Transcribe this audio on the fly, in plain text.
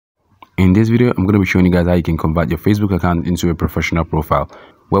In this video, I'm going to be showing you guys how you can convert your Facebook account into a professional profile.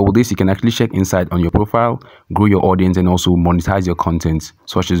 Well, with this, you can actually check inside on your profile, grow your audience, and also monetize your content,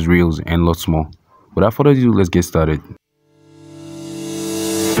 such as Reels and lots more. Without further ado, let's get started.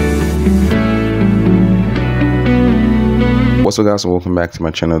 What's up, guys, and welcome back to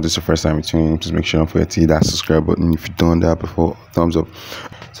my channel. This is the first time you're tuning in. Just make sure don't forget to hit that subscribe button if you've done that before. Thumbs up.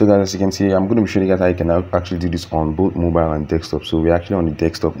 So guys, as you can see, I'm going to be showing you guys how you can actually do this on both mobile and desktop. So we're actually on the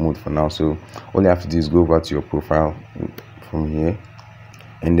desktop mode for now. So all you have to do is go over to your profile from here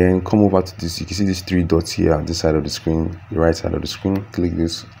and then come over to this. You can see these three dots here at this side of the screen, the right side of the screen. Click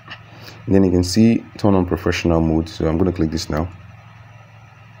this and then you can see turn on professional mode. So I'm going to click this now.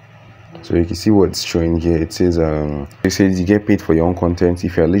 So you can see what's showing here. It says you get paid for your own content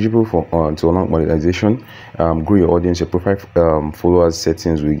if you're eligible for to unlock monetization. Grow your audience. Your profile followers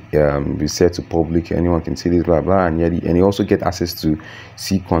settings will be set to public. Anyone can see this, blah blah, and you also get access to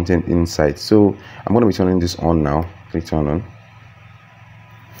see content inside. So I'm going to be turning this on now. Click turn on.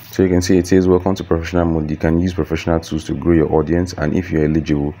 So you can see it says welcome to professional mode. You can use professional tools to grow your audience, and if you're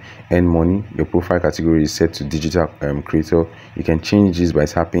eligible, earn money. Your profile category is set to digital creator. You can change this by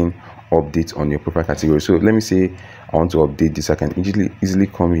tapping update on your profile category. So let me say I want to update this. I can easily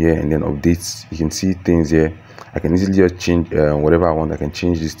come here and then update. You can see things here. I can easily just change whatever I want. I can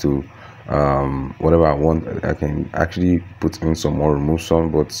change this to whatever I want. I can actually put in some or remove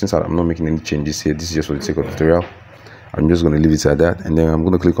some, but since I'm not making any changes here, this is just for the sake of the tutorial. I'm just going to leave it at that, and then I'm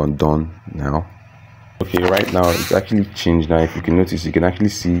going to click on done now. Okay, right now it's actually changed. Now if you can notice, you can actually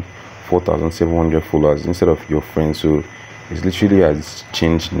see 4,700 followers instead of your friends. So it's literally has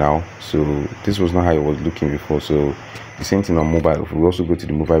changed now. So this was not how it was looking before. So the same thing on mobile. If we also go to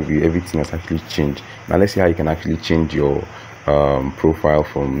the mobile view, everything has actually changed. Now let's see how you can actually change your profile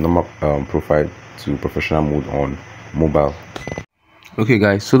from normal profile to professional mode on mobile. Okay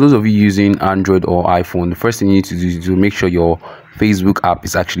guys, so those of you using Android or iPhone, the first thing you need to do is to make sure your Facebook app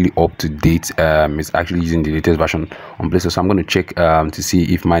is actually up to date. It's actually using the latest version on Play Store. So I'm going to check to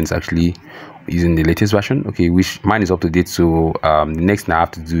see if mine is actually using the latest version. Okay, which mine is up to date. So the next thing I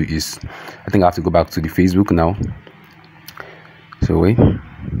have to do is, I think I have to go back to the Facebook now. So wait,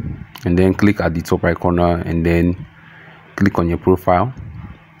 and then click at the top right corner and then click on your profile.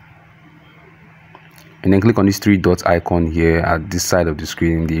 And then click on this three dots icon here at this side of the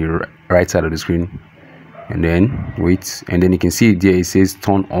screen, the right side of the screen, and then wait, and then you can see it there. It says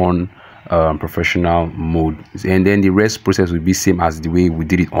turn on professional mode, and then the rest process will be same as the way we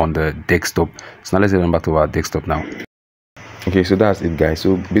did it on the desktop. So now let's head on back to our desktop now. Okay, so that's it guys.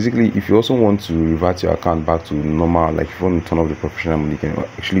 So basically, if you also want to revert your account back to normal, like if you want to turn off the professional mode, you can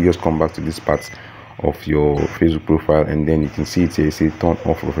actually just come back to this part of your Facebook profile, and then you can see it here, it says turn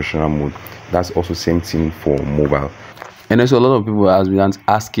off professional mode. That's also same thing for mobile. And also a lot of people have been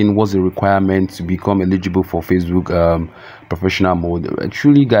asking what's the requirement to become eligible for Facebook professional mode.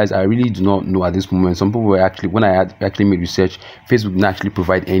 Truly guys, I really do not know at this moment. Some people were actually, when I had actually made research, Facebook didn't actually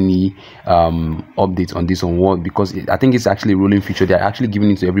provide any updates on this on what, because I think it's actually a rolling feature. They're actually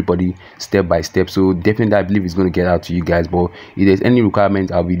giving it to everybody step by step. So definitely I believe it's going to get out to you guys. But if there's any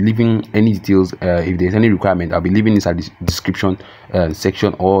requirement, I'll be leaving any details. If there's any requirement, I'll be leaving this at the description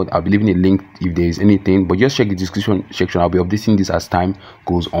section, or I'll be leaving a link if there's anything. But just check the description section. I'll be updating this as time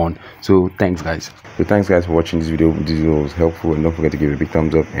goes on. So thanks guys. So thanks guys for watching this video. This video was helpful, and don't forget to give it a big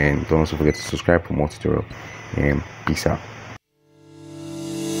thumbs up, and don't also forget to subscribe for more tutorials, and peace out.